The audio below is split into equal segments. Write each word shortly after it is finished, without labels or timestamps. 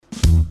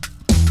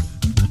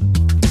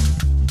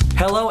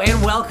Hello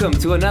and welcome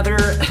to another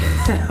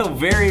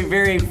very,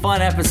 very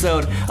fun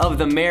episode of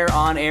the Mayor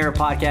on Air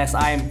podcast.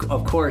 I am,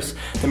 of course,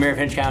 the Mayor of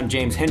Hinchtown,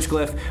 James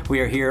Hinchcliffe. We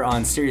are here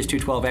on Sirius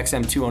 212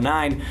 XM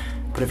 209.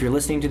 But if you're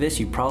listening to this,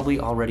 you probably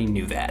already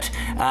knew that.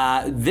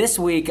 This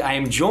week, I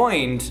am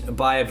joined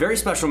by a very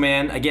special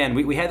man. Again,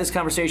 we had this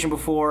conversation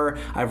before.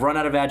 I've run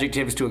out of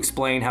adjectives to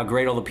explain how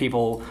great all the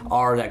people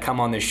are that come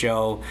on this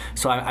show.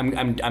 So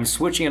I'm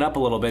switching it up a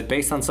little bit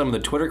based on some of the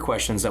Twitter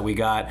questions that we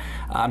got.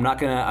 I'm not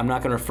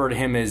gonna refer to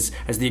him as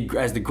the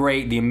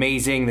great, the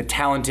amazing, the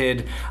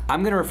talented.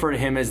 I'm gonna refer to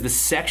him as the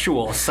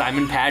sexual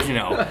Simon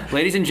Pagenaud.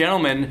 Ladies and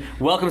gentlemen,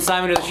 welcome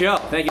Simon to the show.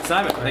 Thank you,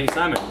 Simon. Thank you,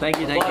 Simon. Thank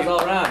you. Applause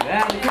all around.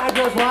 Yeah, the crowd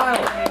goes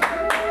wild.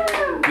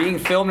 Being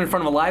filmed in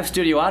front of a live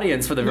studio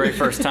audience for the very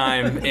first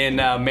time in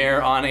Mayor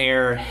on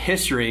Air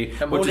history.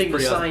 I'm holding the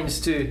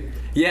signs too.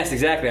 Yes,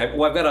 exactly. I've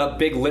got a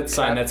big lit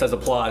sign that says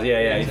applause.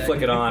 Yeah. You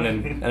flick it on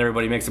and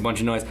everybody makes a bunch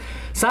of noise.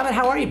 Simon,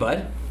 how are you,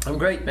 bud? I'm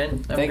great, man.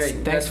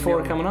 Thanks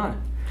for coming on.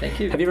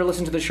 Thank you. Have you ever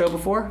listened to the show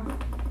before?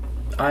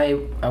 I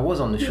was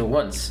on the show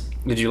once.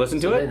 Did you listen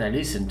to it? Then I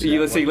listened to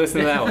You listened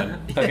to that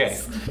one?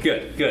 Yes.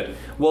 Okay, good.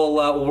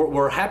 Well,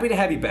 we're happy to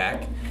have you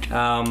back.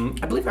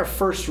 I believe our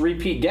first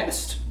repeat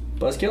guest,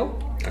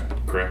 Buzzkill?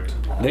 Correct.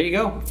 There you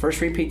go.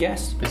 First repeat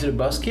guest. Is it a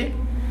Buzzkill?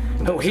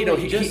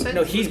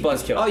 He's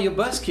Buzzkill. Oh, you're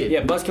Buzzkill.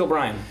 Yeah, Buzzkill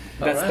Brian.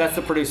 Right. That's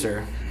the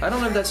producer. I don't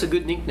know if that's a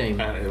good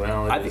nickname.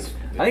 I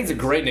think it's a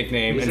great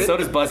nickname, and so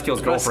does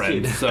Buzzkill's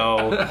girlfriend.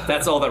 So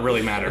that's all that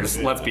really matters.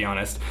 Let's be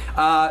honest.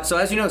 So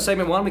as you know,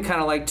 segment one, we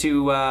kind of like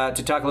to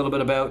talk a little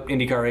bit about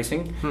IndyCar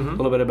racing, a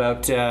little bit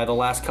about the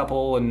last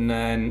couple, and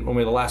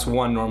only the last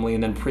one normally,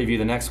 and then preview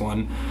the next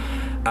one.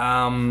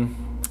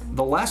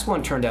 The last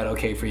one turned out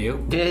okay for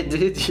you. Yeah, it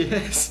did.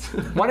 Yes.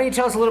 Why don't you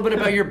tell us a little bit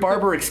about your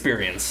barber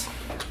experience?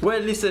 Well,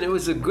 listen, it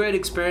was a great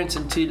experience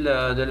until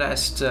the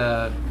last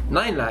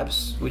 9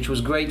 laps, which was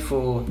great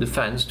for the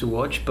fans to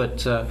watch,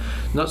 but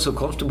not so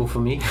comfortable for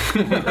me.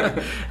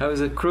 I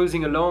was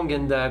cruising along,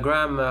 and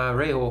Graham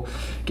Rahal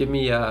gave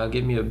me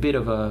a bit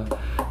of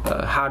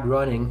a hard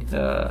running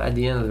at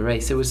the end of the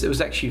race. It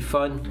was actually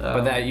fun.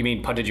 But that, you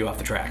mean, punted you off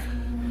the track?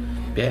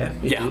 Yeah.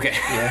 Okay.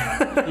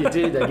 Yeah, he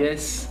did, I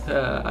guess.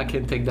 I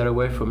can't take that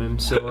away from him.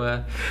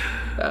 So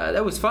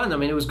that was fun. I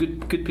mean, it was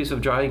good piece of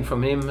driving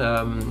from him.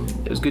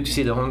 It was good to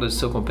see the Hondas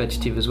so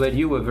competitive as well.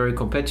 You were very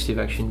competitive,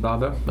 actually, in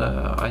Barber.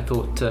 I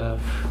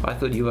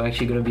thought you were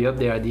actually going to be up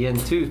there at the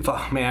end too.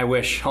 Oh, man, I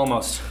wish.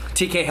 Almost.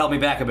 TK held me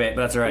back a bit,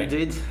 but that's all right. He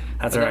did.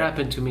 That's all right. That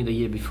happened to me the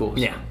year before.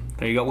 So. Yeah.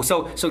 There you go. Well,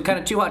 so kind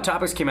of two hot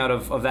topics came out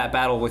of that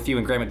battle with you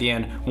and Graham at the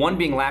end. One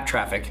being lap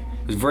traffic.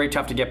 It was very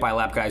tough to get by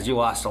lap guys. You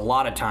lost a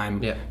lot of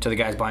time to the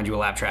guys behind you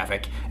with lap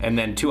traffic. And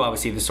then two,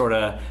 obviously, the sort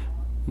of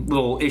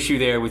little issue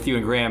there with you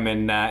and Graham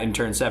in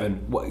turn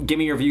 7. Give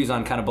me your views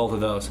on kind of both of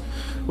those.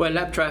 Well,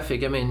 lap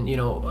traffic, I mean,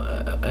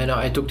 and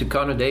I talked to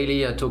Connor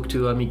Daly, I talked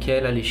to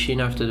Michael Alishin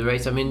after the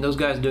race. I mean, those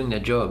guys doing their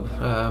job.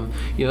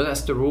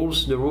 That's the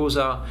rules. The rules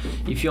are,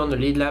 if you're on the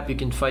lead lap, you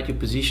can fight your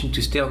position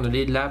to stay on the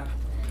lead lap.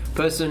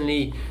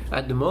 Personally,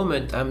 at the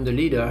moment, I'm the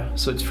leader,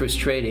 so it's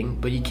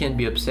frustrating, but you can't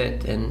be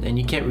upset, and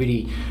you can't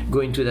really go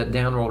into that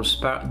downward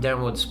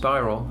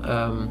spiral.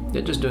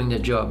 They're just doing their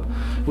job.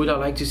 Would I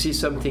like to see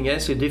something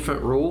else, a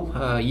different rule?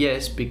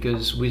 Yes,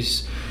 because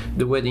with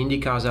the way the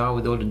IndyCars are,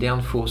 with all the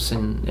downforce,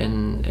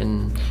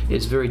 and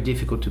it's very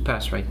difficult to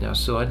pass right now.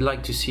 So I'd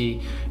like to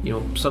see,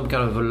 some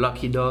kind of a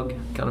lucky dog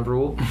kind of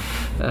rule.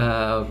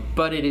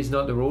 But it is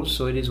not the rule,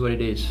 so it is what it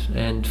is.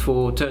 And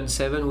for turn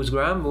 7 with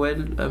Graham,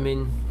 well, I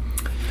mean,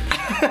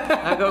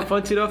 I got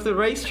punted off the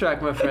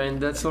racetrack, my friend.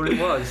 That's all it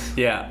was.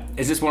 Yeah.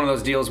 Is this one of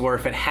those deals where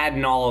if it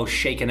hadn't all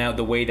shaken out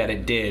the way that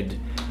it did,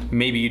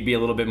 maybe you'd be a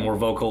little bit more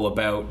vocal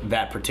about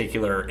that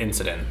particular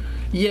incident?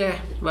 Yeah,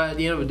 but at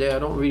the end of the day, I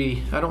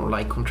don't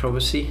like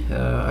controversy.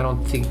 I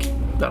don't think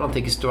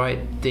it's the right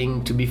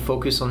thing to be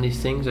focused on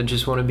these things. I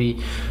just want to be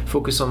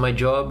focused on my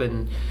job,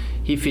 and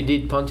if he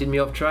did punted me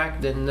off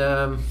track, then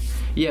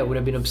I would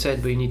have been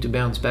upset, but you need to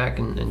bounce back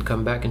and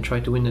come back and try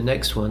to win the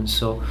next one.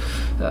 So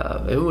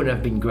it wouldn't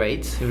have been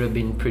great. It would have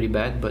been pretty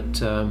bad, but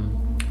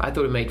I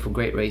thought it made for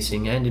great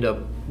racing. It ended up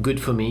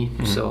good for me,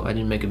 so I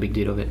didn't make a big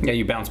deal of it. Yeah,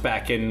 you bounced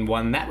back and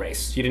won that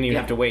race. You didn't even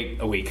have to wait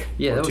a week.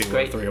 Yeah, or that was 2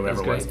 great. or 3 or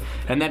whatever it was. Great.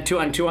 And then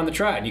 2 on the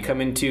trot. You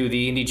come into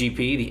the Indy GP,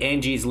 the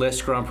Angie's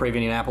List Grand Prix of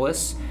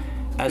Indianapolis,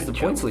 as the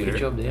points leader. Good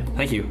job there.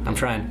 Thank you. I'm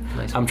trying.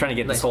 Nice I'm trying to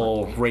get nice this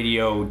whole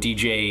radio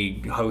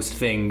DJ host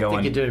thing going.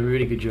 I think you're doing a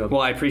really good job.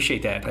 Well, I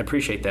appreciate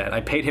that.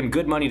 I paid him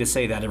good money to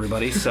say that,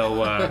 everybody.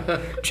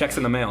 So checks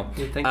in the mail.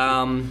 Yeah, thank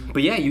you.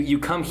 But yeah, you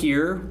come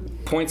here,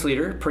 points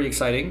leader, pretty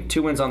exciting.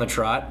 2 wins on the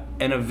trot,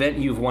 an event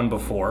you've won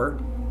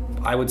before.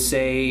 I would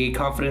say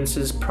confidence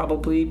is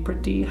probably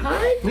pretty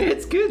high. Yeah,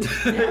 it's good.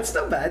 It's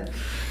not bad.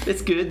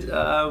 It's good.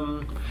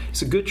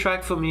 It's a good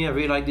track for me. I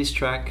really like this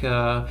track.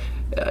 I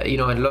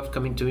love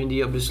coming to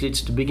Indy. Obviously,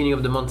 it's the beginning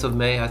of the month of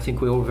May. I think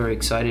we're all very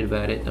excited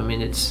about it. I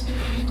mean, it's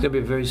going to be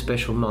a very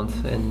special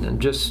month, and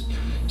just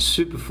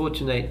super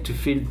fortunate to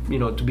feel,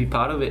 to be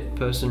part of it.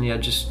 Personally, I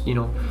just,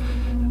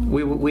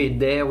 we're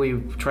there,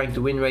 we're trying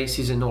to win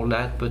races and all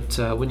that, but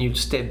when you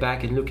step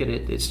back and look at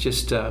it, it's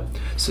just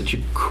such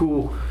a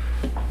cool.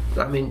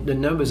 I mean, the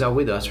numbers are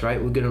with us,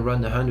 right? We're going to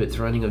run the 100th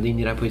running of the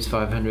Indianapolis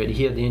 500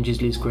 here at the Angie's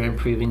List Grand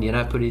Prix of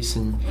Indianapolis,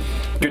 and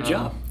good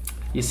job.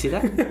 You see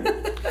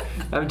that?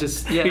 I'm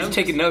just He's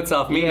taking notes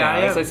off me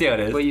now. I see how it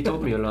is. Well, you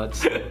taught me a lot.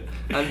 So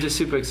I'm just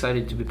super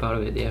excited to be part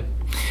of it. Yeah.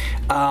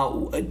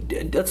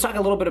 Let's talk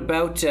a little bit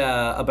about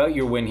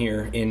your win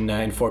here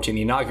in 14,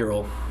 the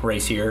inaugural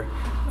race here.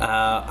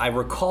 I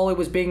recall it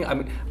was being. I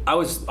mean, I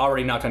was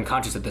already knocked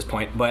unconscious at this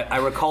point, but I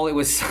recall it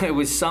was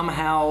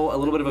somehow a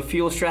little bit of a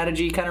fuel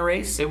strategy kind of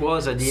race. It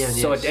was at the end.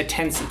 So yes. a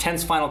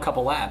tense final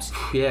couple laps.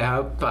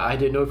 Yeah, I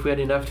didn't know if we had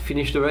enough to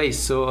finish the race.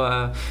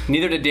 So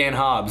neither did Dan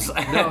Hobbs.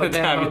 No,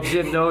 Dan Hobbs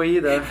didn't know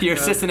either. Your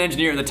assistant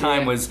engineer at the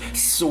time was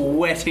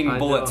sweating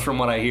bullets, from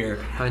what I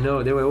hear. I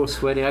know, they were all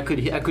sweating. I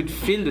could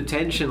feel the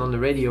tension on the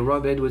radio.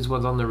 Rob Edwards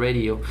was on the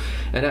radio,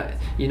 and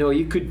you know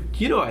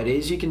how it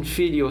is. You can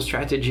feel your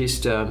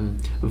strategist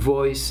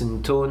voice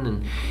and tone,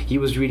 and he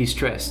was really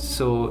stressed,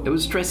 so it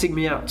was stressing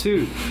me out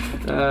too,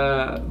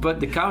 but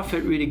the car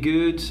felt really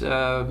good.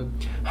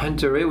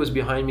 Hunter Ray was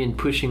behind me and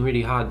pushing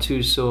really hard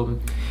too, so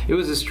it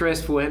was a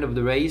stressful end of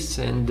the race,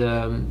 and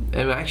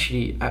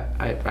actually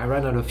I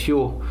ran out of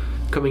fuel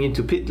coming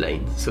into pit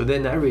lane, so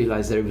then I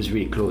realized that it was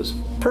really close.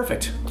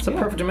 Perfect. It's a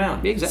perfect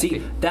amount. Exactly.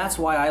 See, that's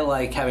why I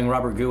like having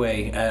Robert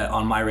Gouet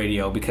on my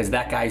radio, because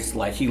that guy's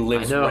like, he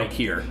lives right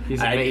here.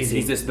 He's amazing.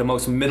 He's just the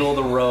most middle of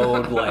the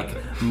road, like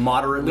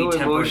moderately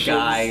tempered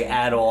guy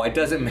at all. It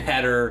doesn't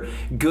matter,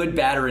 good,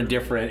 bad, or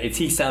indifferent.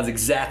 He sounds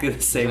exactly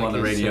the same on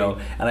the radio,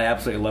 and I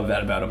absolutely love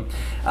that about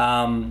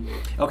him.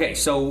 Okay,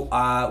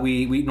 so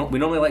we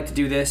normally like to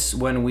do this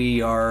when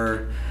we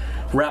are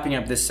wrapping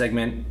up this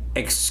segment,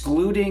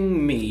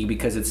 excluding me,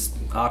 because it's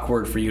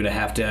awkward for you to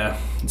have to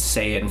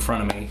say it in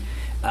front of me.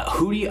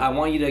 I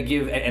want you to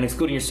give, and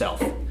excluding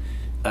yourself,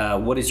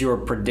 what is your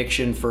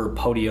prediction for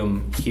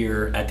podium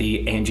here at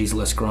the Angie's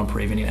List Grand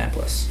Prix of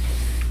Indianapolis?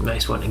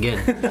 Nice one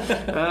again.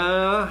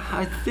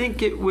 I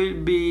think it will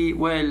be,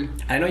 well...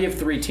 I know you have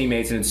three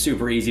teammates and it's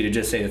super easy to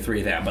just say the three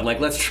of them, but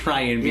let's try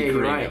and be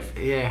creative.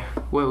 Right. Yeah.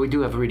 Well, we do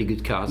have really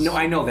good cars. No,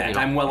 I know that. You know.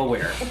 I'm well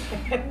aware.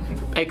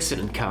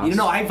 Excellent cars. You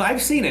know,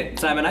 I've seen it,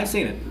 Simon. I've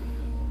seen it.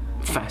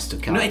 Faster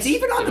cars. No, it's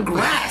even on the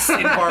grass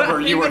in Barber.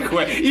 You were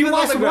quick. You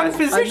lost one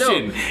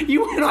position.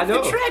 You went off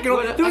the track.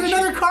 And there was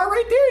another car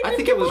right there. I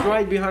think it was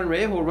right behind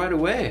Rejo right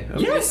away.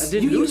 Yes,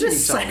 you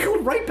just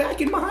cycled right back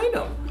in behind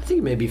him. I think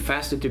it may be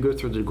faster to go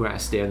through the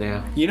grass there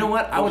now. You know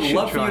what? I would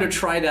love for you to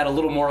try that a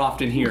little more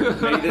often here.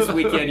 Maybe this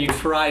weekend you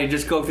try and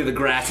just go through the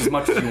grass as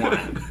much as you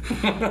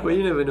want. Well,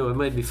 you never know. It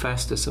might be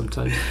faster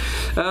sometimes.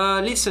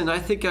 Listen, I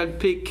think I'll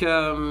pick...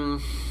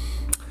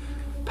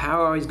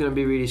 Power is going to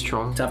be really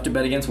strong. Tough to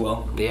bet against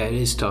Will. Yeah, it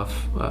is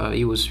tough.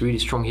 He was really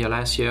strong here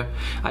last year.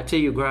 I tell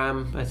you,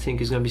 Graham, I think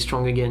he's going to be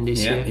strong again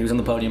this year. Yeah, he was on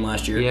the podium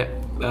last year. Yeah.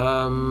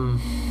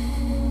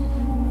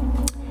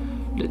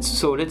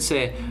 Let's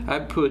say I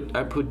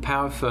put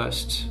Power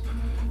first,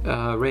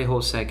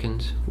 Rejo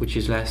second, which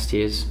is last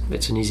year's.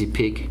 That's an easy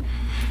pick,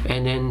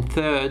 and then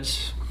third,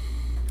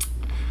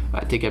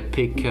 I think I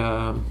pick.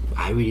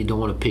 I really don't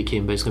want to pick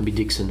him, but it's going to be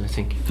Dixon, I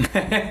think.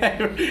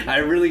 I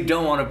really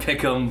don't want to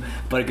pick him,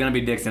 but it's going to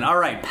be Dixon. All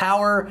right,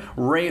 Power,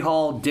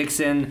 Rahal,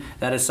 Dixon.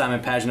 That is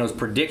Simon Pagenaud's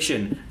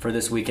prediction for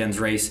this weekend's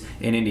race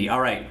in Indy. All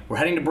right, we're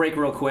heading to break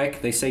real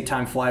quick. They say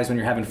time flies when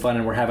you're having fun,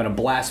 and we're having a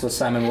blast with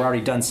Simon. We're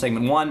already done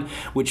segment 1,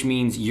 which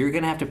means you're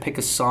going to have to pick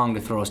a song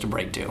to throw us to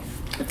break to.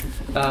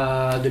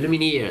 The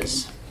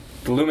Lumineers.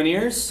 The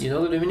Lumineers? You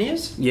know the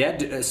Lumineers? Yeah,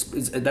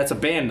 that's a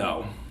band,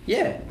 though.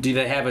 Yeah. Do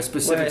they have a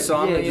specific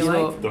song that you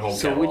like? The whole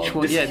so catalog. which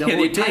one? Yeah,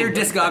 the entire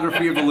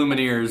discography of the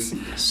Lumineers.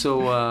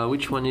 So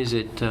which one is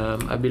it?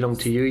 I belong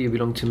to you, you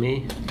belong to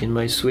me, in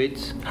my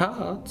sweet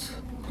heart.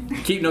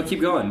 Keep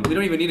going. We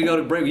don't even need to go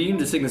to break. You can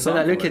just sing the song.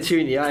 When I look at you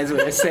in the eyes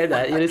when I say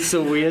that, it's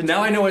so weird.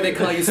 Now I know why they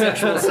call you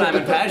sexual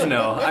Simon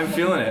Pagenaud. I'm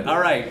feeling it. All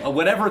right,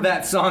 whatever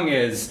that song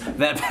is,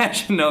 that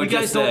Pagenaud you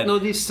just guys said. don't know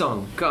this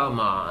song. Come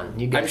on.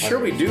 You guys I'm sure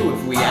we do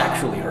if we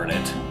actually heard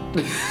it.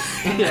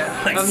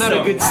 Yeah, I'm not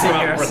a good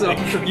singer. So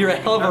you're a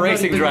hell of a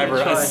racing driver.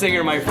 A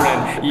singer, my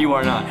friend. You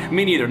are not.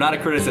 Me neither. Not a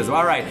criticism.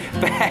 All right,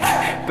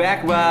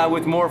 back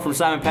with more from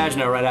Simon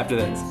Pagenaud right after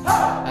this.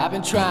 I've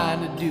been trying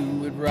to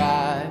do it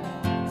right.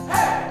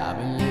 I've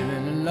been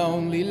living a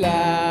lonely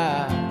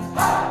life.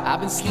 I've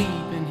been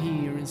sleeping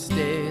here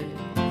instead.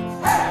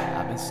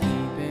 I've been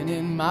sleeping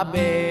in my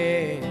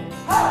bed.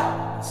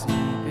 I've been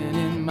sleeping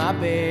in my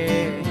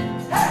bed.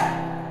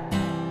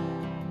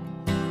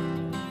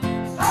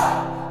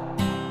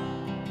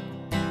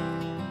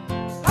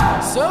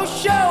 So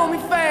show me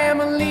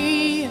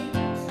family,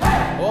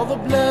 all the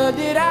blood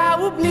that I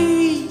will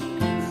bleed.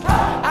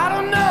 I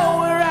don't know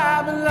where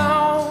I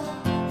belong.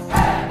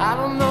 I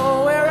don't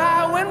know where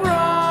I went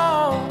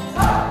wrong,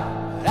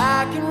 but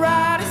I can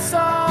write a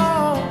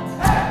song.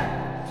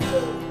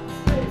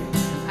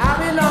 I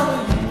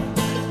belong with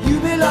you, you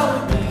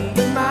belong with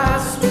me, my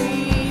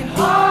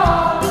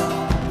sweetheart.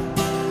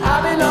 I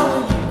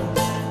belong with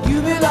you,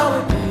 you belong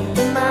with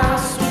me, my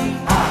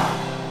sweetheart.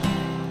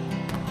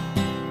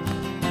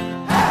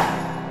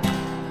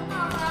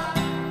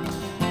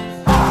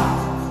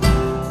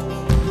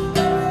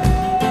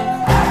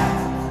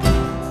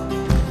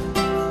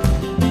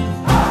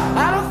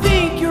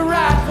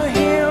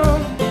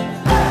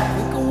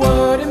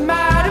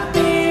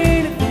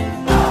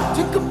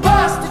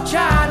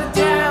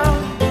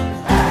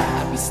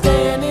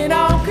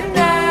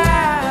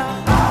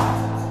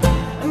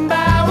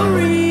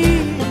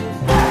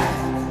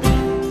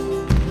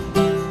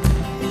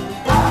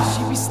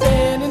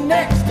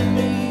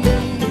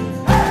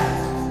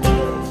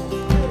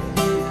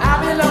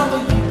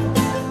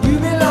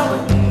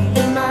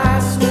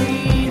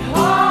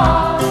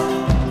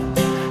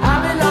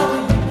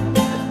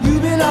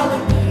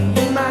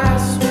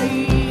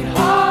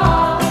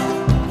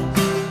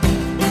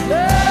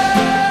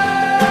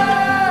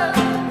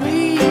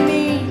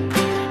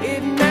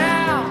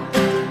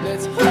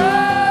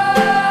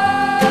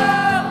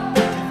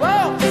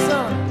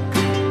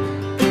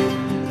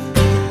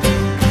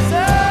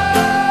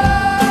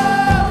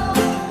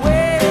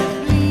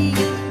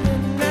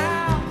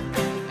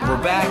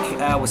 We're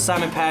back with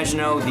Simon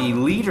Pagenaud, the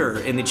leader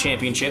in the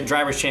championship,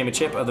 Drivers'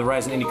 Championship of the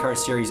Rising IndyCar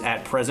Series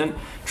at present,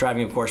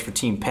 driving, of course, for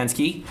Team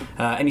Penske.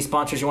 Any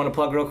sponsors you want to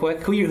plug real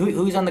quick?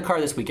 Who's on the car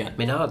this weekend?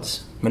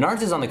 Menards.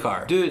 Menards is on the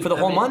car? Dude, for the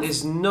whole month?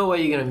 There's no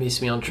way you're going to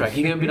miss me on track.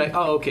 You're going to be like,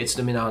 oh, okay, it's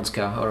the Menards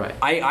car. All right.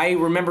 I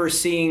remember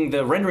seeing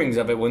the renderings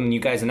of it when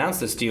you guys announced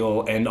this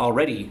deal, and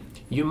already...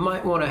 You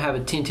might want to have a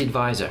tinted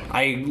visor.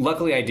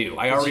 Luckily I do.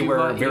 I already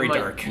wear very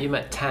dark. You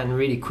might tan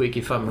really quick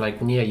if I'm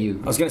like near you.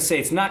 I was gonna say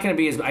it's not gonna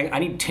be as. I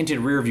need tinted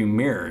rear view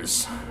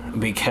mirrors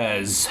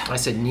because. I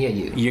said near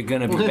you. You're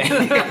gonna be.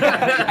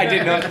 I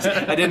did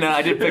not.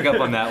 I did pick up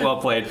on that. Well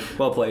played.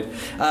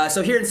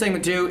 So here in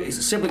segment 2,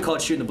 it's simply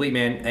called Shooting the Bleep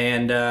Man,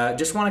 and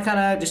just want to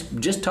kind of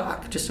just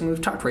talk.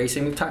 We've talked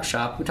racing, we've talked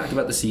shop, we talked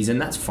about the season.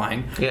 That's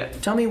fine. Yeah.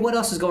 Tell me what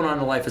else is going on in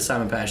the life of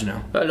Simon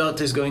Pagenaud. A lot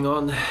is going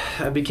on.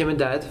 I became a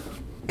dad.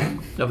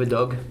 Of a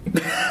dog.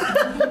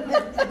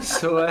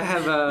 So I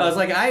have a... I was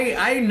like,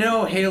 I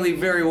know Haley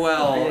very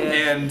well,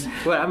 and...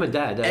 Well, I'm a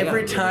dad.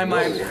 Every time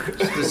I...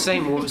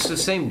 It's the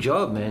same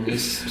job, man.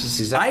 It's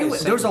exactly the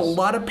same. There's a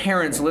lot of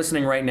parents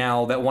listening right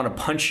now that want to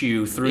punch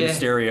you through the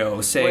stereo,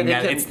 saying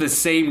that it's the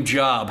same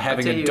job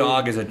having a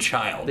dog as a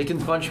child. They can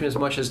punch me as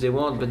much as they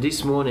want, but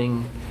this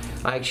morning...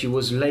 I actually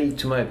was late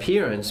to my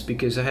appearance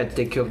because I had to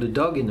take care of the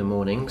dog in the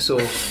morning. So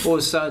all of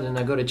a sudden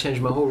I got to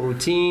change my whole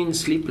routine,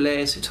 sleep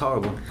less. It's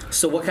horrible.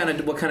 So what kind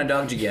of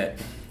dog did you get?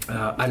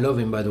 I love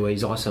him, by the way.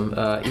 He's awesome.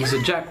 He's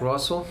a Jack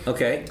Russell.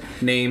 Okay.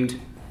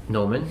 Named?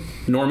 Norman.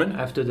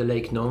 After the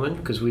Lake Norman,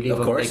 because we live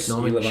on Lake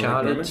Norman in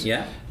Charlotte.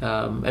 Yeah.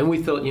 And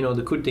we thought,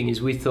 the cool thing is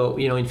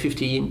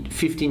in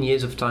 15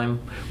 years of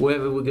time,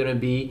 wherever we're going to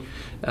be,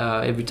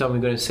 every time we're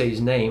going to say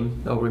his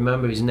name or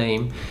remember his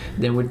name,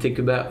 then we'll think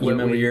about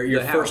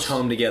your first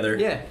home together.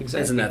 Yeah,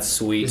 exactly. Isn't that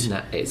sweet?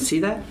 See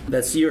that?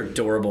 You're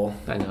adorable.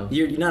 I know.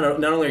 You're not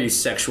only are you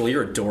sexual,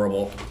 you're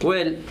adorable.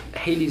 Well,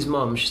 Haley's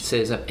mom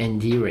says I'm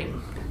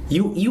endearing.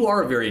 You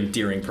are a very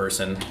endearing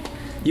person.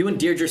 You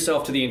endeared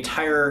yourself to the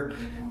entire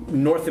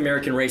North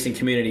American racing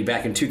community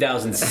back in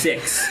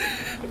 2006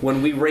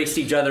 when we raced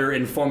each other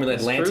in Formula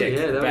Atlantic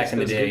back in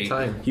the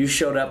day. You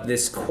showed up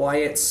this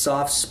quiet,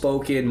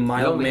 soft-spoken,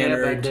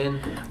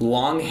 mild-mannered,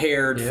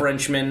 long-haired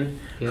Frenchman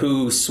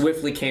who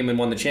swiftly came and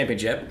won the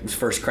championship. His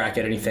first crack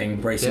at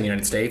anything racing in the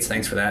United States.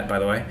 Thanks for that, by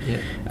the way.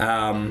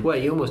 Yeah. Well,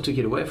 you almost took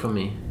it away from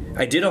me.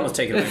 I did almost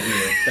take it away from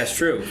you. That's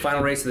true.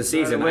 Final race of the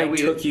season. I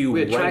took you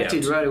we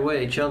attracted right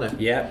away each other.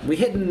 Yeah. We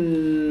hit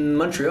in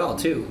Montreal,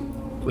 too.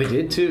 We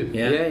did too.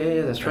 Yeah,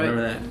 that's right. I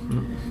remember that.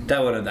 Mm-hmm.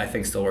 That one I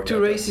think still worked out.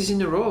 2 races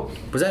in a row.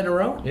 Was that in a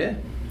row? Yeah.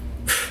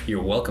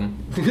 You're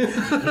welcome.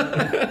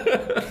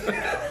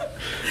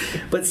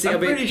 But see, I'm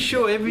pretty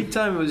sure every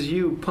time it was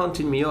you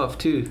punting me off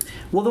too.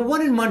 Well, the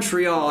one in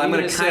Montreal, I'm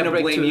going to kind of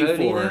blame you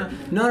for.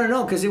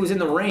 No, because it was in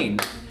the rain.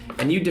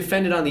 And you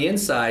defended on the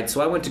inside,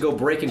 so I went to go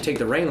brake and take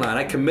the rain line.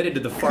 I committed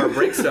to the far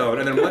brake zone,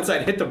 and then once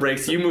I hit the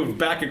brakes, you moved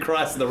back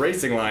across the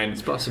racing line.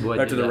 It's possible.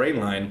 Or to the rain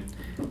line.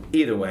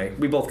 Either way,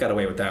 we both got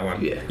away with that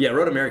one. Yeah,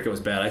 Road America was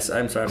bad.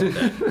 I'm sorry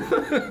about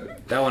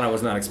that. That one I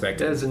was not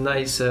expecting. That's a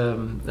nice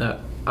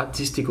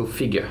artistical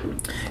figure.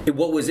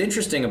 What was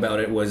interesting about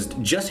it was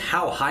just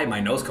how high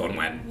my nose cone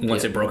went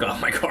once it broke off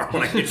my car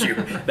when I hit you.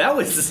 That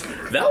was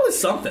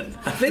something.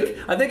 I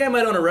think I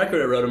might own a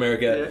record at Road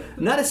America. Yeah.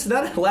 Not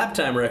a lap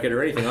time record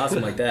or anything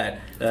awesome like that.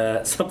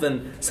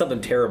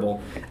 Something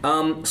terrible.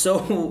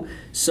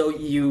 So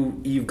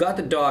you've got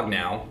the dog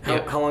now.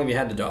 How long have you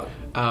had the dog?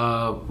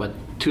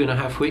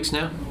 2.5 weeks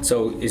now.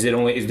 So is it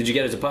only? Did you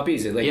get it as a puppy?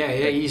 Is it like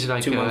he's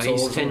like 2 months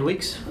old? He's 10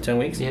 weeks. 10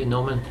 weeks. Yeah,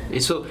 Norman.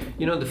 So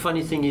the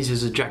funny thing is,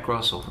 he's a Jack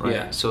Russell, right?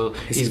 Yeah. So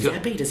he's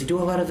yappy. Does he do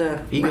a lot of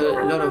the? He got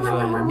a lot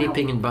of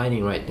nipping and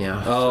biting right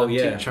now. Oh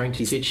so trying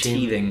to teach him.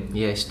 Teething.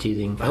 Yeah, he's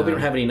teething. I hope you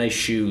don't have any nice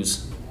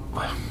shoes.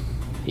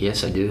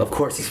 Yes, I do. Of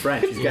course, he's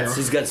French.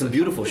 He's got some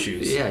beautiful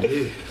shoes. Yeah, I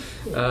do.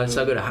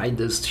 So I gotta hide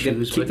those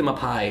shoes. Keep them up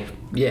high.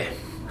 Yeah.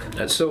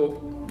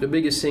 So the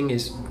biggest thing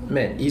is,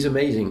 man, he's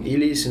amazing. He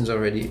listens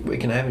already. We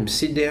can have him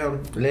sit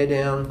down, lay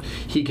down.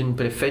 He can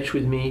play fetch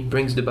with me,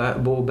 brings the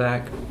ball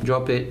back,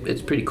 drop it.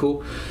 It's pretty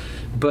cool.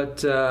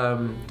 But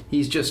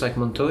he's just like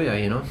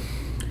Montoya,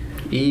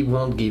 He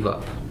won't give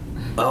up.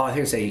 Oh, I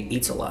think I say he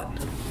eats a lot.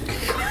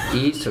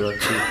 He eats a lot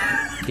too.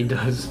 He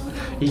does.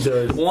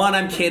 One,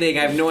 I'm kidding.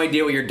 I have no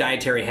idea what your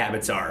dietary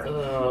habits are.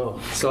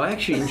 So I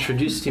actually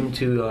introduced him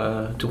to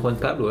Juan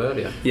Pablo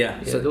earlier.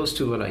 Yeah. So those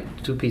two were like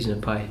 2 peas in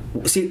a pie.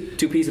 See,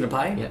 2 peas in a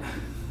pie? Yeah.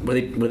 Were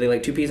they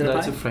like 2 peas in a pie?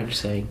 That's a French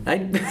saying. I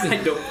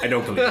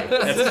don't believe you.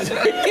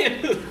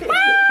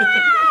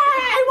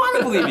 I want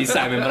to believe you,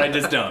 Simon, but I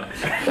just don't.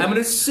 I'm going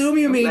to assume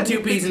you mean 2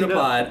 peas in a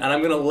pod, and I'm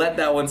going to let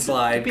that one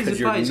slide because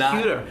you're not.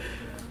 Cuter.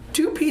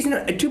 2 peas in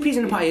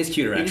a pie is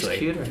cuter, actually.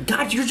 It is cuter.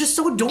 God, you're just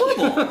so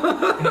adorable.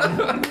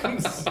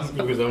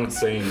 His own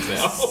sayings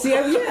now. See,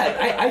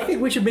 I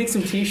think we should make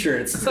some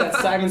T-shirts. It's got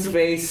Simon's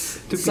face,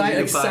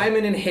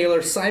 Simon and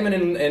Haler, Simon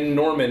and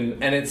Norman,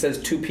 and it says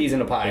 2 peas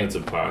in a pie. And it's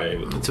a pie.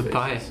 It's a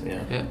pie.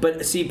 Yeah.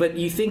 But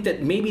you think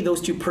that maybe those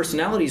two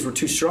personalities were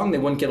too strong; they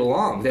wouldn't get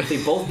along. That if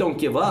they both don't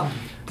give up,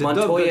 The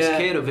dog got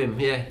scared of him,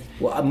 yeah.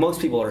 Well,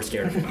 most people are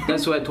scared of him.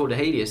 That's why I told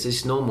Haley,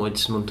 it's normal,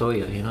 it's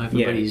Montoya, you know,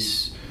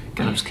 everybody's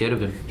kind of scared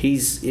of him.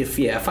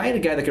 If I had a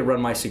guy that could run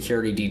my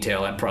security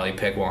detail, I'd probably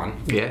pick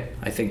one. Yeah.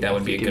 I think that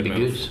would be a good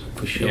move. Good,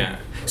 for sure. Yeah.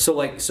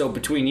 So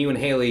between you and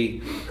Haley,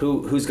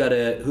 who's got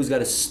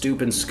a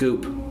stoop and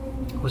scoop?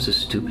 What's a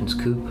stoop and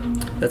scoop?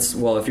 That's,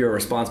 well, if you're a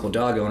responsible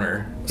dog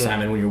owner,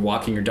 Simon, when you're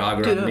walking your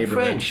dog around the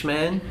neighborhood. French,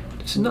 man.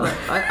 It's not.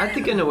 I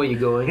think I know where you're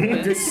going.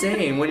 I'm just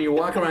saying, when you're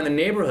walking around the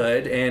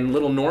neighborhood and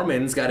little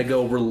Norman's got to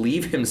go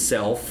relieve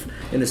himself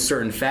in a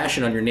certain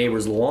fashion on your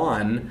neighbor's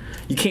lawn,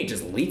 you can't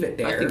just leave it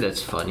there. I think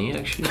that's funny,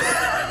 actually.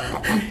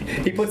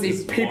 he puts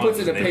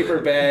it in a paper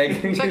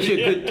bag. It's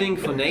actually a good thing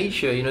for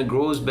nature. You know, it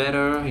grows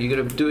better. You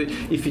gotta do it.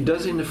 If he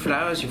does it in the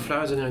flowers, your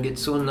flowers are gonna get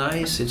so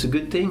nice. It's a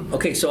good thing.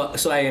 Okay, so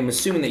I am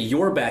assuming that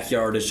your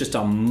backyard is just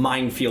a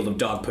minefield of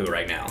dog poo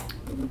right now.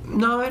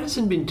 No, it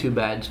hasn't been too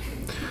bad.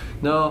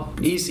 No,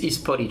 he's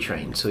potty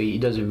trained, so he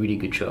does a really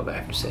good job, I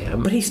have to say.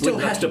 But he still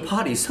has to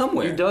potty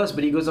somewhere. He does,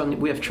 but he goes on.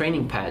 We have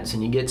training pads,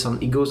 and he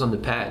goes on the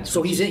pads.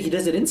 So he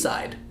does it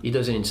inside. He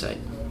does it inside.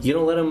 You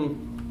don't let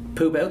him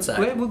poop outside.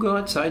 Well, we'll go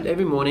outside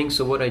every morning.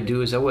 So what I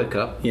do is I wake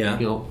up. Yeah.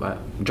 You know,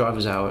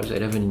 driver's hours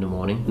at 11 in the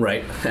morning.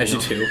 Right, as you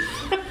do.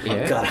 Yeah.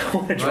 Oh God, I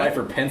want to drive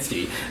for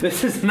Penske.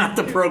 This is not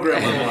the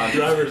program I'm on.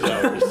 Driver's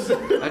hours.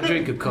 I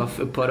drink a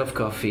pot of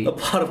coffee. A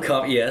pot of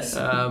coffee, yes.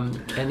 And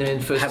then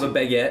first have a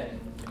baguette.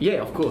 Yeah,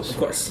 of course. Of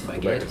course.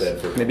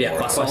 Baguette. Maybe a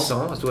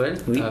croissant as well.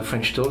 Oui.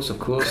 French toast, of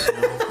course.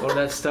 All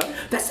that stuff.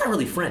 That's not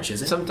really French,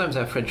 is it? Sometimes I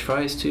have French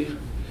fries too.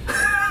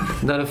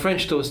 No, the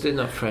French toast is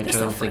not French. It's I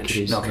don't not think French.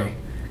 it is. Okay.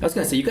 I was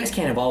going to say, you guys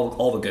can't have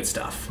all the good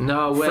stuff.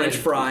 No, well, French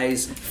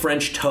fries,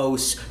 French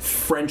toast,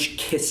 French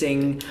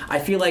kissing. I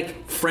feel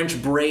like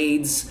French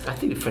braids. I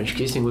think the French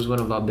kissing was one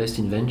of our best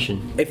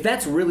inventions. If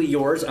that's really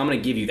yours, I'm going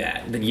to give you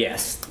that. Then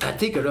yes. I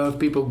think a lot of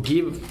people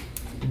give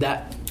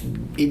that.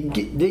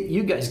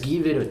 You guys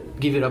give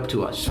it up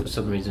to us for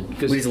some reason.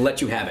 We just let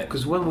you have it.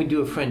 Because when we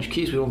do a French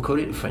kiss, we don't call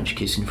it a French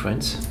kiss in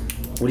France.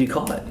 What do you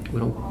call it?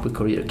 We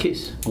call it a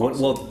kiss.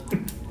 Well,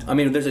 I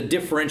mean, there's a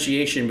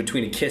differentiation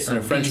between a kiss and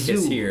a French bisou.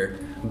 kiss here.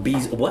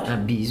 What?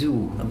 Un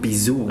bisou. A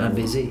bisou. Un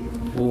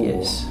baiser. Ooh.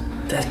 Yes.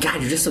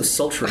 God, you're just so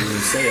sultry when you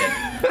say it.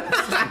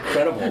 It's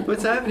incredible.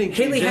 What's happening?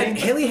 Haley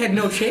had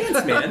no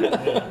chance,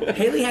 man.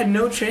 Haley had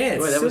no chance.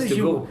 Well, that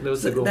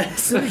was the goal. As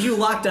soon as you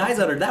locked eyes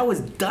on her, that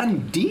was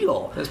done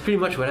deal. That's pretty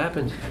much what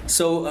happened.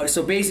 So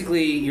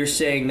basically, you're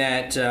saying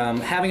that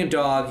having a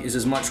dog is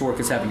as much work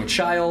as having a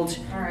child,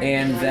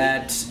 and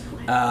that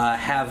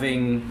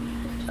having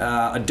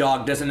a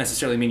dog doesn't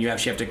necessarily mean you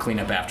actually have to clean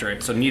up after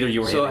it. So neither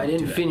you or So Haley I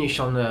didn't finish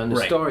on the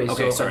Right. story.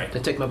 Okay, so sorry. I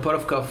take my pot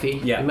of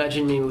coffee. Yeah.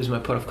 Imagine me with my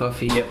pot of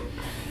coffee. Yep.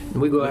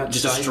 And we go outside.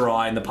 Just a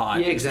straw in the pot.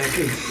 Yeah,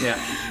 exactly. Yeah.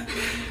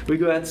 We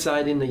go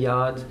outside in the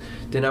yard.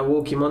 Then I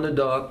walk him on the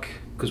dock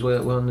because we're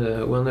on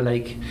the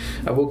lake.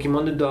 I walk him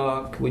on the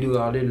dock. We do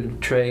our little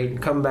trail.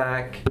 Come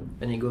back,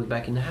 and he goes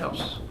back in the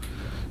house.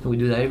 And we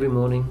do that every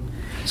morning.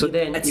 So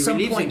then At he some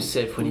relieves point-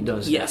 himself when he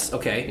does. Yes.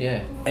 Okay.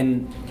 Yeah.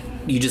 And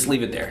you just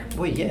leave it there.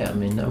 Well, yeah. I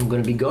mean, I'm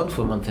going to be gone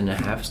for a month and a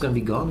half. It's going to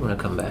be gone when I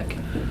come back.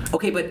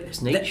 Okay, but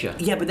It's nature.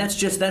 but that's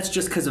just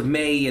because of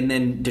May and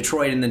then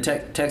Detroit and then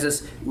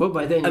Texas. Well,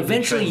 by then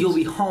Eventually you'll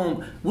be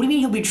home. What do you mean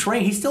he'll be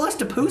trained? He still has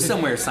to poo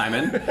somewhere,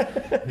 Simon.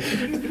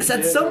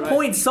 At some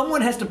point,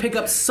 someone has to pick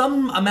up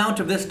some amount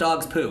of this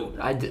dog's poo.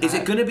 Is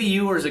it going to be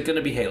you or is it going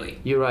to be Haley?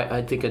 You're right.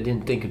 I think I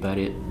didn't think about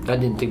it. I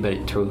didn't think about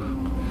it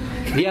through.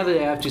 The other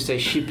day, I have to say,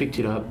 she picked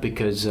it up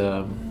because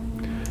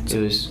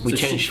we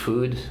changed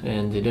food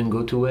and it didn't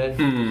go too well.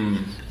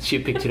 She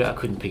picked it up. I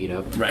couldn't pick it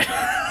up. Right.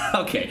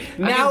 Okay.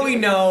 Now we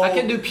know. I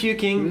can do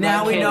puking.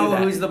 Now we know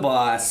who's who's the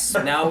boss.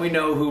 Now we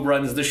know who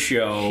runs the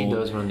show. She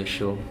does run the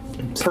show.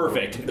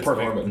 Perfect.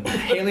 Norman.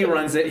 Haley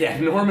runs it. Yeah,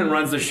 Norman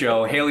runs the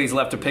show. Haley's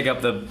left to pick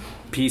up the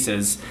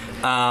pieces.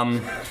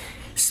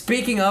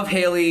 Speaking of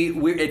Haley,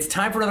 it's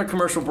time for another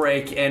commercial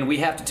break, and we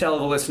have to tell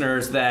the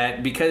listeners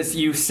that because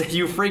you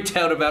freaked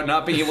out about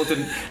not being able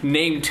to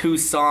name 2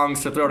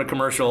 songs to throw out a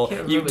commercial,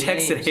 you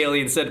texted names.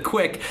 Haley and said,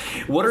 "Quick,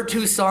 what are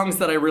 2 songs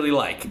that I really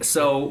like?"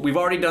 So we've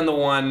already done the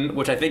one,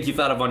 which I think you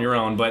thought of on your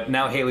own, but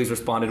now Haley's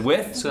responded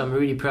with. So I'm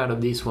really proud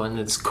of this one.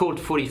 It's Colt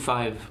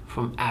 45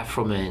 from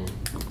Afro Man.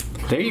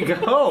 There you go.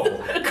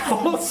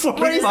 Colt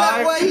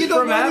 45 You don't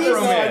from know this?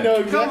 Afro Man. I know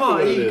exactly Come on,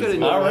 what it you is.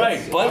 could've All known. right,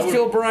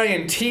 Buzzkill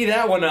Brian, tee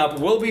that one up.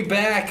 We'll be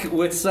back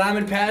with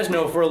Simon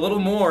Pagenaud for a little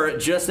more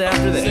just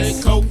after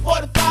this. Coke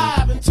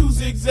 45 and 2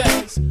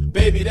 zigzags,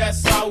 baby,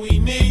 that's all we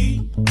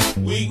need.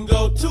 We can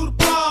go to the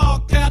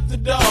park, cap the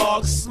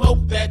dog,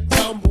 smoke that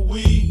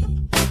tumbleweed.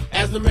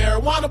 As the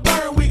marijuana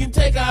burn, we can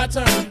take our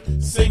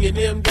turn singing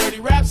them dirty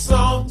rap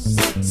songs.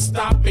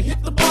 Stop and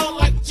hit the ball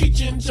like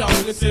Cheech and Chong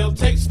and sell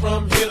tapes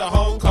from here to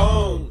Hong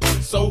Kong.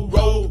 So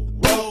roll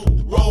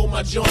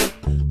my joint,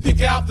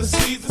 pick out the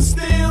seeds and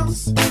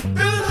stems. Feeling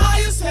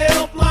high as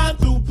hell, flying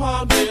through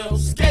Palmdale,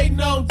 skating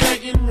on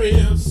Dayton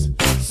rims.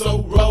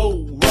 So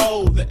roll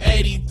the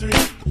 83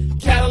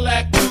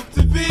 Cadillac Coupe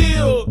de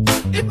Ville.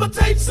 If my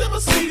tapes and my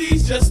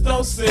CDs just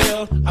don't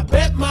sell, I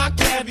bet my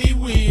cabbie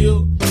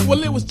will.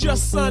 Well, it was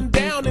just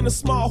sundown in a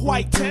small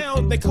white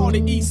town. They call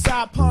it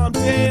Eastside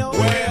Palmdale.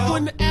 Well,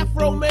 when the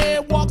Afro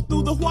man walked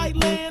through the white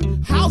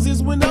land,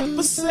 houses went up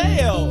for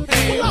sale.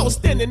 Well, I was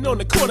standing on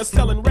the corner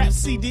selling rap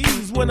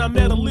CDs when I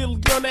met a little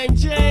girl named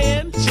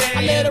Jan.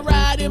 I let her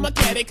ride in my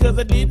caddy cause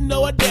I didn't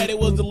know her daddy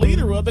was the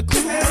leader of the crew.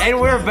 And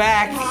we're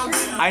back.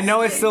 I know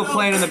it's still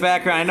playing in the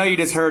background. I know you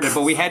just heard it,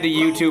 but we had to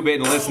YouTube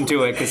it and listen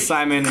to it because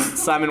Simon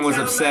was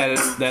upset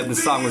that the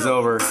song was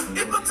over.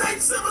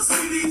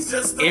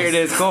 Here it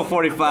is, Colt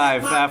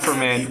 45, Afro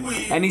Man,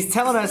 and he's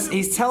telling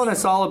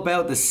us all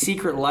about the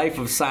secret life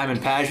of Simon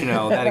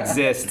Pagenaud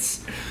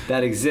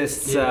that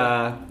exists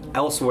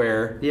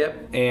elsewhere.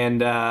 Yep.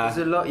 And there's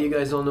a lot you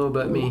guys don't know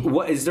about me.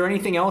 What is there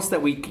anything else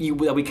that we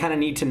kind of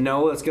need to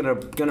know that's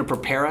gonna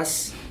prepare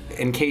us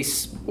in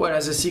case? Well,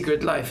 as a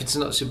secret life, it's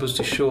not supposed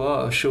to show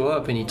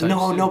up anytime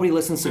No, soon. nobody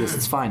listens to this.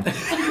 It's fine.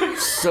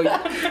 so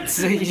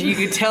you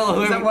can tell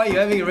whoever. Is that why you're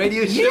having a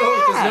radio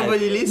show? Because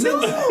nobody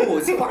listens? No,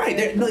 it's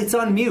fine. No, it's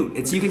on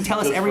mute. You can tell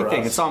us Just for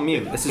everything. us. It's on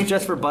mute. This is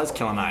just for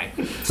Buzzkill and I,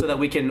 so that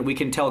we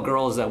can tell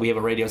girls that we have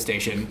a radio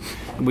station,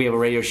 we have a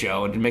radio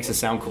show, and it makes us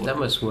sound cool. That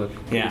must work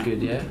pretty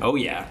good, yeah? Oh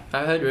yeah.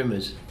 I heard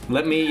rumors.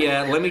 Let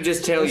me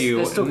just tell you,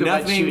 let's talk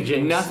about you,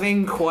 James.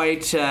 nothing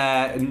quite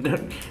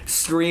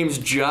screams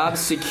job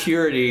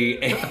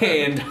security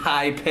and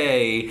high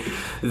pay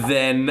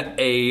than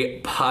a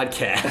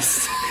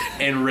podcast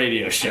and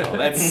radio show.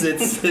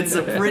 It's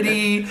a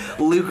pretty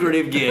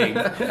lucrative gig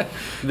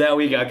that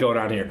we got going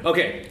on here.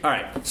 Okay, all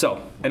right.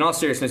 So, in all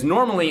seriousness,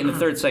 normally in the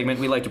third segment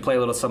we like to play a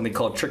little something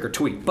called Trick or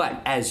Tweet.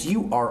 But as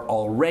you are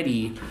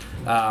already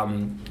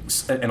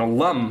an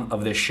alum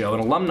of this show, an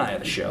alumni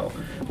of the show,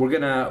 we're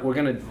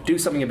gonna do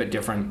something a bit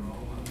different.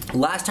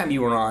 Last time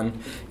you were on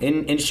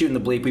in Shooting the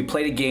Bleep, we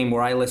played a game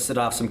where I listed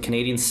off some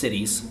Canadian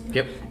cities.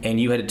 Yep. And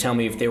you had to tell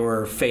me if they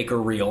were fake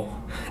or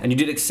real, and you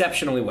did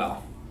exceptionally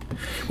well,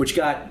 which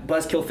got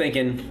Buzzkill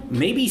thinking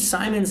maybe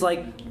Simon's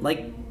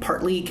like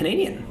partly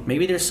Canadian.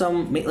 Maybe there's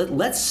some.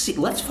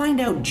 Let's find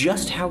out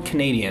just how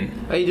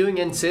Canadian. Are you doing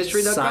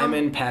Ancestry.com?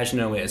 Simon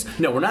Pagenaud is.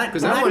 No, we're not.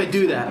 Because I want to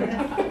do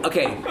that.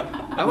 Okay.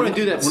 I want to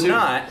do that soon.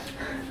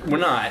 We're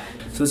not.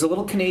 So there's a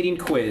little Canadian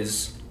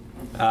quiz.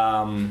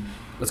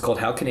 It's called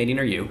How Canadian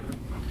Are You?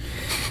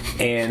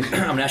 And I'm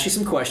going to ask you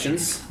some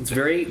questions. It's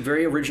very,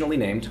 very originally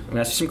named. I'm going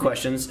to ask you some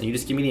questions, and you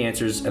just give me the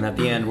answers, and at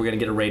the end, we're going to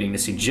get a rating to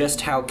see just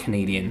how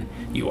Canadian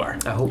you are.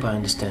 I hope I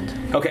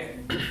understand. Okay.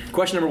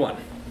 Question number 1.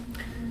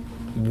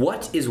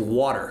 What is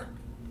water?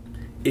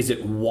 Is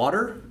it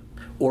water,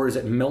 or is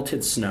it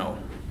melted snow?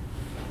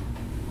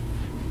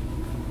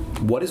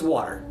 What is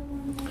water?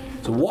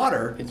 So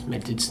water. It's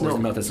melted Or snow. is it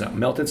melted snow?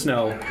 Melted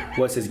snow.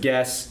 What's his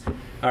guess?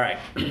 All right.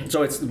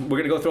 So we're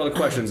gonna go through all the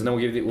questions, and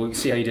then we'll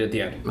see how you did at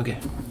the end. Okay.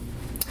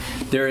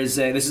 There is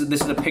this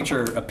is a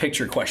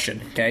picture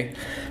question. Okay.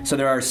 So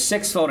there are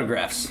 6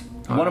 photographs.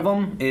 One of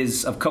them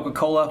is of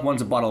Coca-Cola,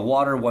 one's a bottle of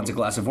water, one's a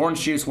glass of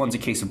orange juice, one's a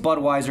case of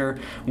Budweiser,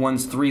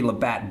 one's 3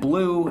 Labatt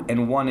Blue,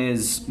 and one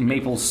is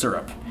maple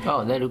syrup.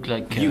 Oh, they look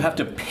like... You have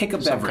to pick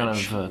a some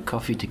beverage. kind of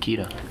coffee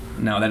tequila.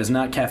 No, that is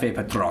not Café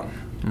Patron.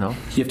 No?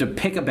 You have to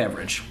pick a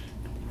beverage.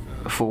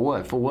 For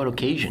what? For what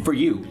occasion? For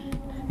you.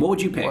 What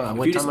would you pick? Well, If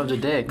what you time of the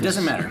day? It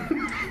doesn't matter.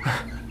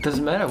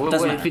 Doesn't matter. Well,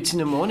 Doesn't if matter. it's in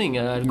the morning,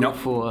 I'll go Nope,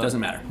 for... doesn't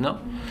matter. No?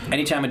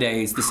 Any time of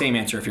day is the same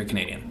answer if you're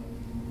Canadian.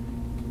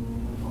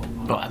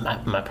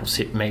 Well,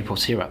 maple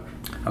syrup.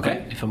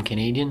 Okay. If I'm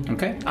Canadian.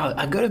 Okay. Oh,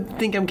 I gotta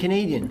think I'm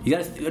Canadian. You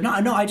gotta no.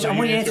 I want you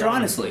to answer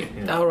honestly.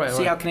 All right.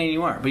 See how Canadian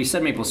you are. But you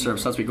said maple syrup,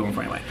 so that's what you're going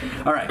for anyway.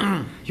 All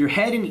right. Your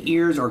head and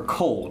ears are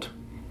cold.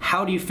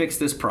 How do you fix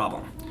this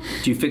problem?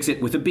 Do you fix it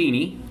with a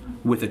beanie,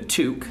 with a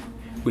toque,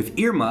 with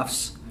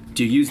earmuffs?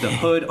 Do you use the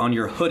hood on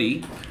your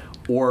hoodie,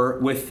 or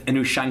with an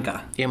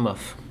ushanka?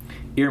 Earmuff.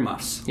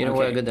 Earmuffs. You know okay.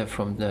 where I got that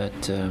from?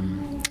 That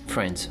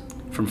France.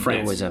 From They France.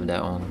 always have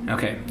that on.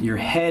 Okay. Your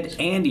head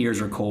and ears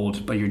are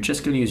cold, but you're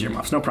just going to use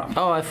earmuffs. No problem.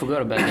 Oh, I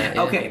forgot about that.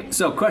 Yeah. Okay,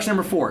 so question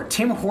number 4.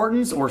 Tim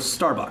Hortons or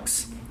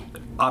Starbucks?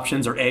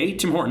 Options are A,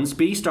 Tim Hortons,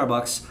 B,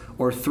 Starbucks,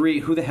 or 3,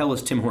 who the hell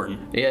is Tim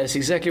Horton? Yeah, that's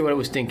exactly what I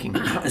was thinking.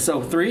 So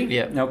 3?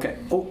 Yeah. Okay.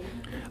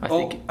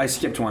 I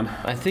skipped one.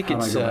 I think How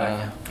do it's.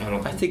 I go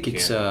back? I think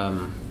it's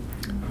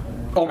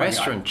Oh my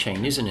restaurant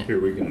chain, isn't it? Here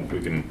we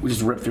can. We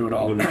just rip through it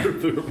all.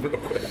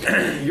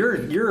 Your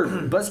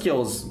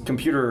Buzzkill's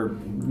computer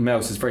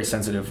mouse is very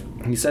sensitive.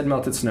 He said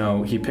melted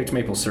snow. He picked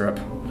maple syrup.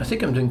 I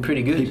think I'm doing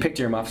pretty good. He picked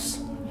earmuffs.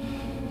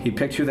 He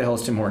picked who the hell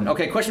is Tim Horton.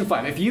 Okay, question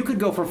 5. If you could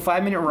go for a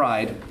 5-minute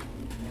ride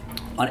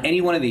on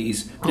any one of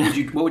these,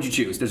 what would you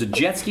choose? There's a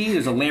jet ski,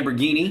 there's a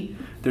Lamborghini,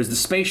 there's the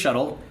space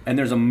shuttle, and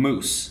there's a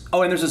moose.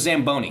 Oh, and there's a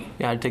Zamboni.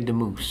 Yeah, I'll take the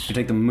moose. You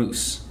take the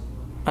moose.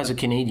 As a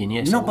Canadian,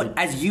 yes. No, I would.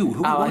 but as you,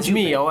 what would as you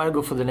me, pick? I'll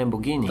go for the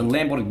Lamborghini. The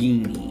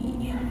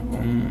Lamborghini.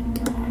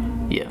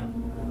 Yeah.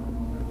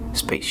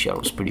 Space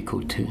shuttle's pretty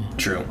cool too.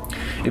 True.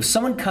 If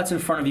someone cuts in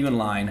front of you in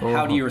line,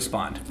 how do you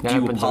respond? That Do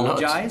you happens a lot.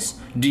 apologize?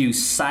 Do you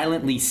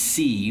silently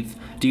seethe?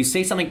 Do you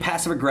say something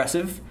passive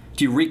aggressive?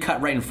 Do you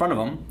recut right in front of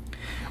him?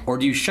 Or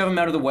do you shove him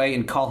out of the way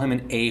and call him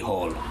an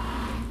a-hole?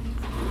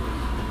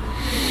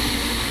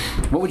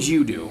 What would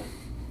you do?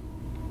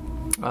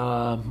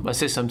 I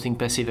say something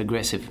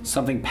passive-aggressive.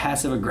 Something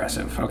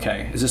passive-aggressive.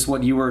 Okay. Is this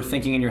what you were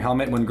thinking in your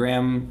helmet when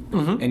Graham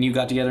and you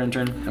got together in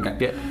turn? Okay.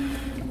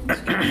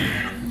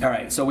 Yeah. All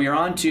right. So we are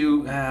on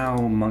to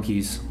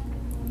monkeys.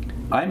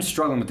 I'm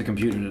struggling with the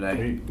computer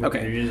today.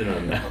 Okay. You're using a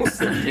mouse.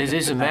 This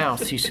is a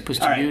mouse you're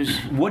supposed to use.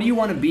 What do you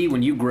want to be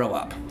when you grow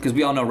up? Because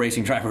we all know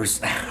racing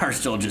drivers are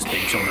still just big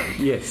children.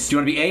 Yes. Do you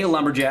want to be A, a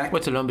lumberjack?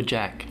 What's a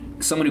lumberjack?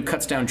 Someone who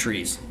cuts down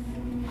trees.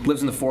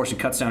 Lives in the forest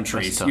and cuts down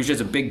trees. tough. Usually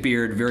has a big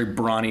beard, very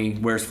brawny,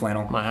 wears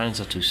flannel. My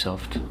hands are too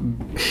soft.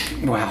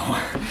 Wow.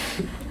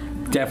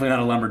 Definitely not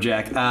a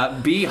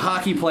lumberjack. B,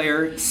 hockey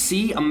player.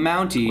 C, a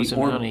Mountie. What's a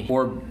Mountie?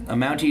 Or a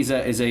Mountie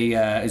is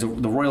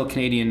the Royal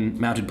Canadian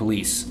Mounted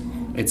Police.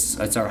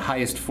 It's our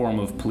highest form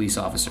of police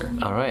officer.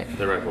 All right.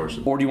 The right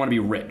horses. Or do you want to be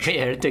rich?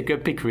 Yeah, take a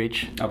pick,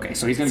 Rich. Okay,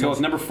 so he's going to go with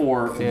number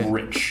 4,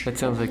 rich. That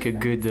sounds like a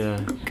good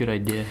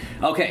idea.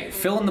 Okay,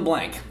 fill in the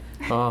blank.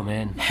 Oh,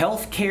 man.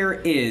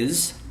 Healthcare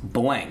is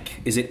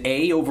blank. Is it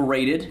A,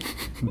 overrated,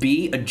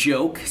 B, a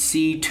joke,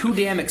 C, too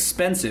damn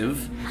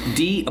expensive,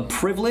 D, a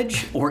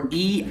privilege, or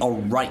E, a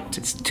right?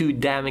 It's too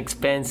damn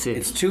expensive.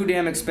 It's too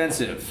damn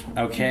expensive.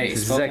 Okay,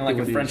 That's spoken exactly like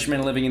what a it is.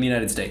 Frenchman living in the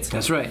United States.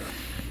 That's right.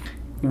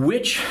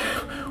 Which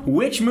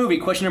movie,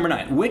 question number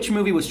 9, which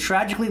movie was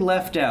tragically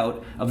left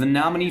out of the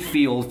nominee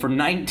field for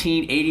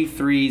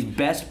 1983's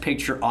Best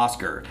Picture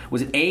Oscar?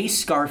 Was it A,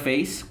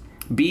 Scarface,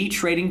 B,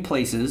 Trading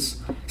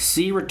Places,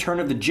 C, Return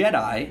of the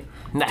Jedi,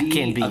 That D,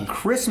 can't be. A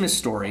Christmas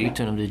Story,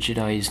 Return of the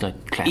Jedi is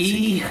like classic.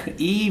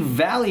 E,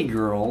 Valley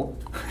Girl,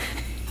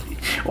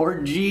 or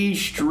G,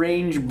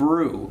 Strange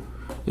Brew?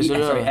 There's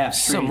F,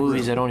 some Strange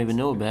movies Brew. I don't even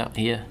know about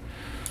here.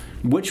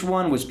 Which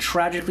one was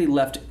tragically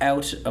left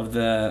out of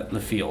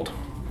the field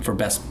for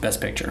best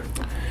picture?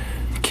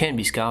 It can't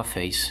be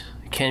Scarface.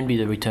 It can't be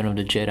The Return of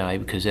the Jedi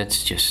because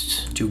that's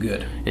just... Too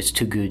good. It's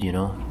too good, you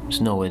know. There's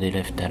no way they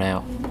left that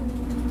out.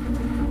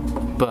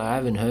 But I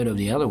haven't heard of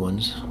the other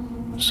ones,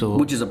 so...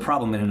 Which is a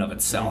problem in and of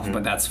itself,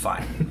 but that's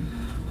fine.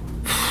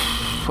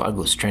 I'll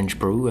go Strange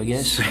Brew, I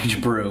guess.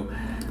 Strange Brew.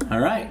 All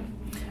right.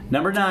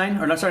 Number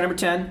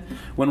 10.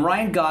 When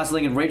Ryan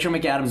Gosling and Rachel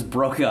McAdams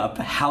broke up,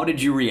 how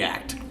did you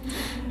react?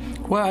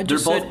 Well, I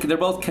just They're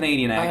both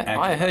Canadian actors.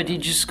 I heard he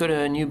just got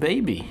a new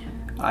baby.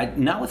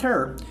 Not with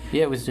her.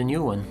 Yeah, with the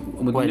new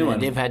one. With the new one.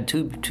 They've had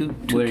two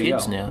There you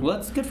kids go. now. Well,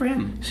 that's good for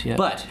him. Yeah.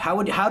 But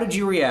how did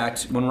you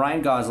react when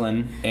Ryan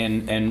Gosling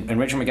and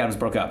Rachel McAdams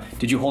broke up?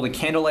 Did you hold a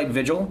candlelight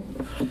vigil?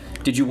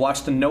 Did you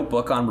watch The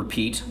Notebook on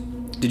repeat?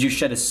 Did you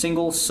shed a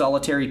single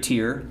solitary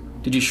tear?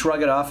 Did you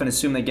shrug it off and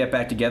assume they get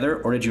back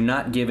together, or did you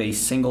not give a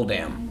single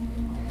damn?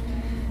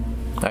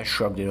 I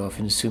shrugged it off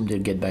and assumed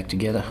they'd get back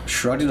together.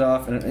 Shrugged it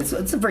off, and it's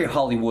a very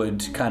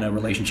Hollywood kind of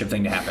relationship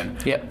thing to happen.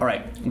 Yep. All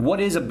right. What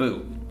is a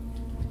boot?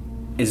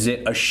 Is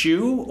it a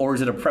shoe or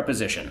is it a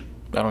preposition?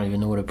 I don't even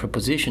know what a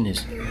preposition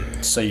is.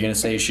 So you're gonna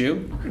say a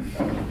shoe?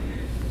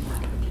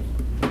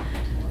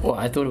 Well,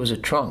 I thought it was a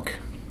trunk,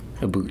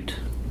 a boot.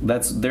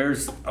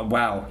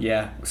 Wow,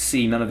 yeah.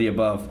 C, none of the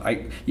above.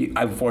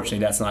 Unfortunately,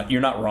 that's not.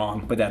 You're not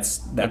wrong, but that's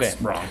Okay.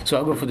 wrong. So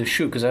I'll go for the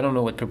shoe because I don't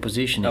know what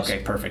preposition is. Okay,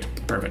 perfect.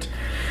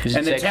 Is it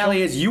And the sexual?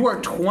 tally is you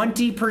are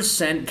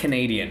 20%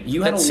 Canadian.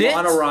 You had That's a it?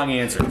 lot of wrong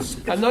answers.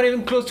 I'm not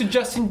even close to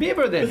Justin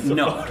Bieber then.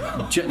 No,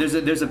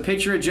 there's a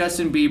picture of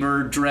Justin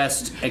Bieber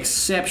dressed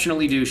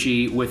exceptionally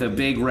douchey with a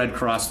big red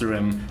cross through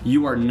him.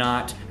 You are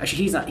not.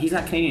 Actually, he's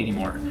not Canadian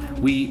anymore.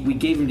 We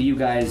gave him to you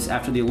guys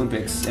after the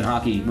Olympics in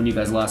hockey when you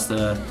guys lost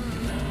the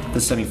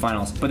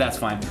semifinals, but that's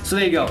fine. So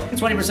there you go,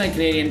 20%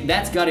 Canadian.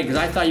 That's gutting because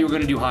I thought you were going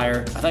to do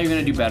higher. I thought you were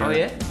going to do better. Oh,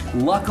 yeah?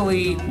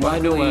 Luckily, I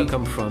know where I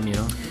come from, you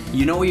know.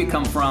 you know where you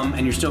come from,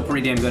 and you're still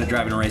pretty damn good at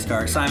driving a race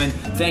car. Simon,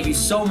 thank you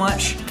so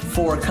much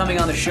for coming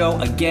on the show.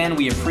 Again,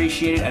 we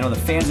appreciate it. I know the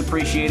fans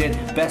appreciate it.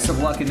 Best of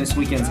luck in this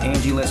weekend's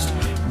Angie List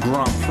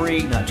Grand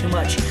Prix. Not too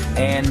much.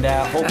 And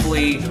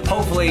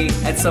hopefully,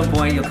 at some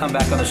point, you'll come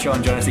back on the show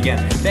and join us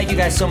again. Thank you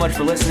guys so much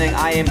for listening.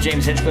 I am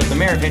James Hinchcliffe, the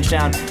mayor of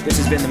Hinchtown. This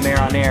has been the Mayor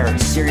on Air,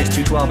 Sirius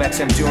 212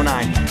 XM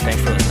 209.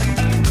 Thanks for listening.